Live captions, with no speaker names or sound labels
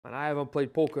And I haven't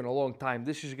played poker in a long time.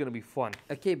 This is gonna be fun.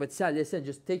 Okay, but Sal, listen,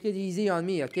 just take it easy on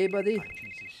me, okay, buddy? Oh,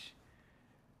 Jesus.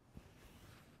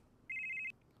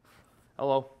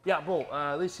 Hello. Yeah,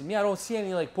 bro. Listen, me, I don't see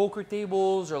any like poker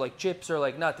tables or like chips or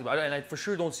like nothing. And I for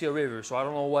sure don't see a river, so I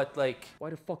don't know what like.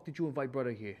 Why the fuck did you invite brother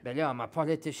here? Ben là, I'm a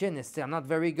politician. I'm not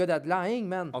very good at lying,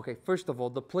 man. Okay, first of all,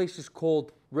 the place is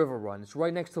called River Run. It's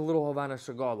right next to Little Havana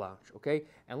Cigar Lounge, okay?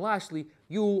 And lastly,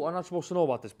 you are not supposed to know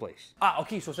about this place. Ah,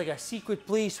 okay, so it's like a secret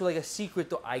place with like a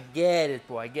secret door. I get it,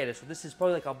 bro, I get it. So this is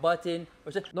probably like a button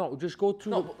or something. No, just go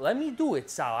through. No, let me do it,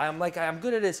 Sal. I'm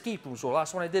good at escape room. So the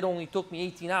last one I did only took me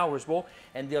 18 hours, bro.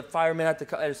 And the fireman had to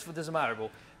cut. It doesn't matter, bro.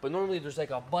 But normally there's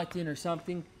like a button or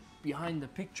something behind the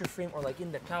picture frame or like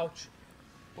in the couch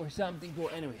or something, bro.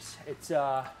 Anyways, it's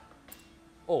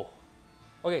oh,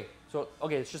 okay. So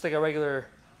okay, it's just like a regular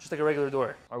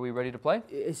door. Are we ready to play?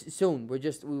 Soon. We're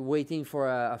waiting for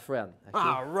a friend. Okay?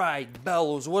 All right,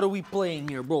 Bellows. What are we playing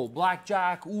here, bro?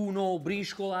 Blackjack, Uno,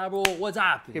 Briscola, bro. What's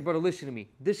happening? Okay, brother, listen to me.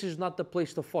 This is not the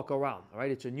place to fuck around, all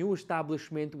right? It's a new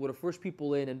establishment. We're the first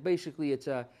people in, and basically it's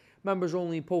a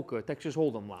members-only poker, Texas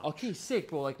Hold'em lounge. Okay, sick,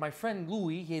 bro. Like my friend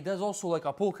Louis, he does also like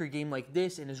a poker game like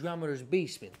this in his grandmother's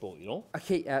basement, bro, you know?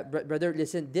 Okay, brother,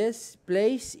 listen. This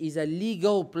place is a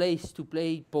legal place to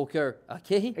play poker,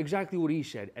 okay? Exactly what he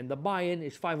said. And the buy-in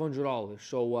is $500.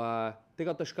 So, they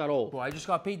got the scarol. Bro, I just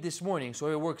got paid this morning, so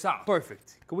it works out.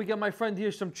 Perfect. Can we get my friend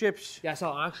here some chips? Yeah,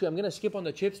 so actually, I'm gonna skip on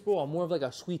the chips, bro. I'm more of like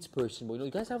a sweets person, bro. You know,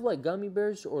 you guys have like gummy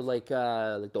bears or like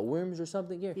the worms or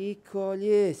something here?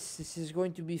 Yes, this is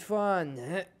going to be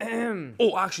fun.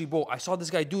 Oh, actually, bro, I saw this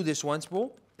guy do this once,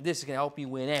 bro. This is gonna help me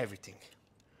win everything.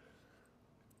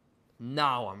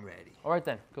 Now I'm ready. All right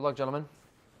then. Good luck, gentlemen.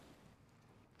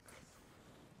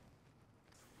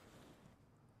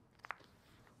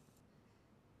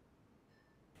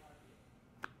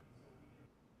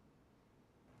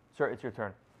 Sir, it's your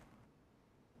turn.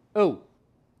 Oh, what's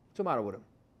the matter with him?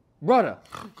 Brother!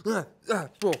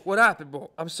 Bro, what happened, bro?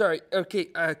 I'm sorry. Okay,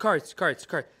 cards. I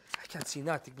can't see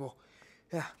nothing, bro.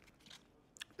 Yeah,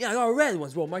 I got red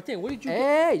ones, bro. Martin, what did you get?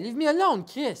 Hey, leave me alone,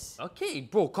 Chris. Okay,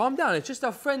 bro, calm down. It's just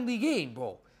a friendly game,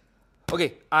 bro.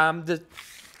 Okay,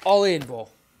 all in, bro.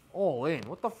 All in?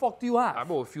 What the fuck do you have?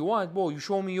 Bro, if you want, bro, you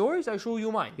show me yours, I show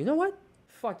you mine. You know what?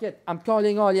 Fuck it. I'm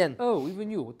calling all in. Oh,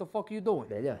 even you. What the fuck are you doing?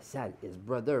 Ben là, Sal, his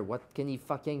brother. What can he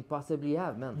fucking possibly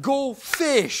have, man? Go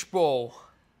fish, bro.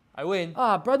 I win.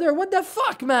 Ah, brother, what the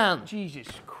fuck, man? Jesus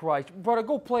Christ. Brother,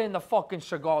 go play in the fucking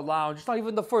cigar lounge. It's not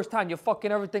even the first time. You're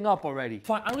fucking everything up already.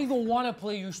 Fine, I don't even want to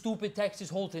play your stupid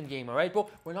Texas Hold'em game, all right, bro?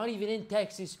 We're not even in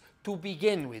Texas to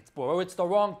begin with, bro. It's the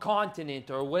wrong continent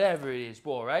or whatever it is,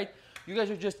 bro, all right? You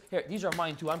guys are just, here, these are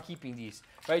mine too. I'm keeping these,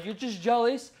 right? You're just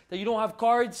jealous that you don't have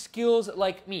cards, skills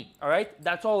like me, all right?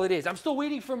 That's all it is. I'm still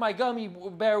waiting for my gummy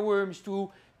bear worms to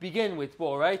begin with, bro,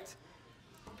 all right?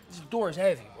 This door is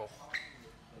heavy, bro.